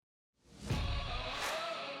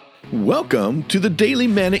Welcome to the Daily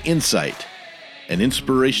Manna Insight, an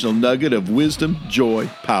inspirational nugget of wisdom, joy,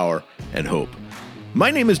 power, and hope. My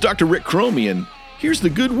name is Dr. Rick Cromie, and here's the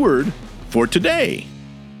good word for today.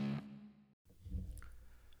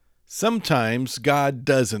 Sometimes God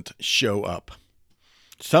doesn't show up.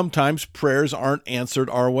 Sometimes prayers aren't answered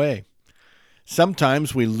our way.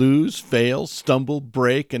 Sometimes we lose, fail, stumble,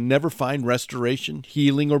 break, and never find restoration,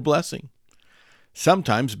 healing, or blessing.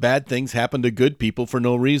 Sometimes bad things happen to good people for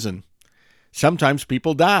no reason. Sometimes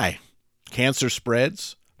people die. Cancer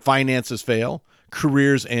spreads, finances fail,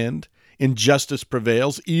 careers end, injustice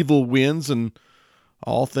prevails, evil wins, and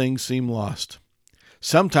all things seem lost.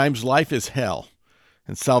 Sometimes life is hell,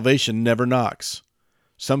 and salvation never knocks.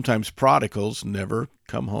 Sometimes prodigals never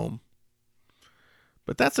come home.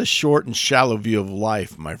 But that's a short and shallow view of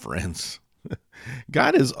life, my friends.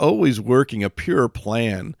 God is always working a pure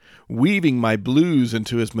plan, weaving my blues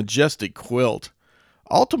into his majestic quilt.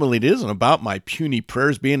 Ultimately, it isn't about my puny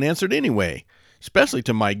prayers being answered anyway, especially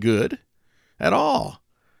to my good, at all.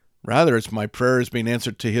 Rather, it's my prayers being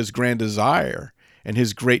answered to his grand desire and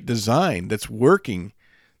his great design that's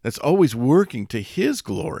always working to his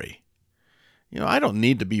glory. I don't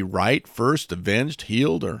need to be right, first, avenged,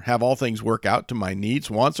 healed, or have all things work out to my needs,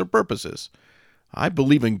 wants, or purposes. I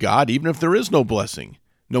believe in God even if there is no blessing,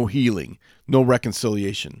 no healing, no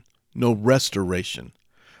reconciliation, no restoration.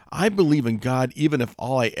 I believe in God even if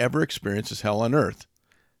all I ever experience is hell on earth.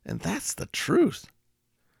 And that's the truth.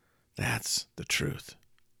 That's the truth.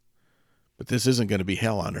 But this isn't going to be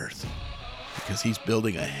hell on earth because he's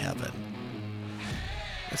building a heaven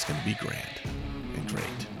that's going to be grand and great.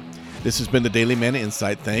 This has been the Daily Manna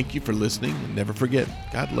Insight. Thank you for listening. And never forget,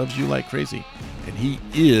 God loves you like crazy, and he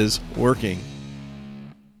is working.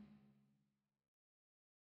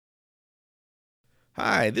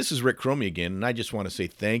 Hi, this is Rick Cromie again, and I just want to say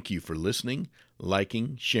thank you for listening,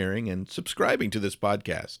 liking, sharing, and subscribing to this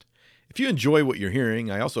podcast. If you enjoy what you're hearing,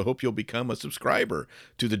 I also hope you'll become a subscriber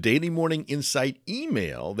to the Daily Morning Insight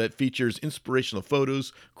email that features inspirational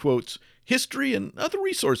photos, quotes, history, and other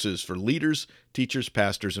resources for leaders, teachers,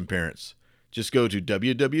 pastors, and parents. Just go to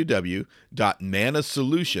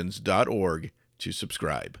www.mannasolutions.org to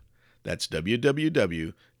subscribe. That's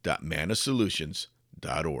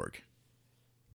www.mannasolutions.org.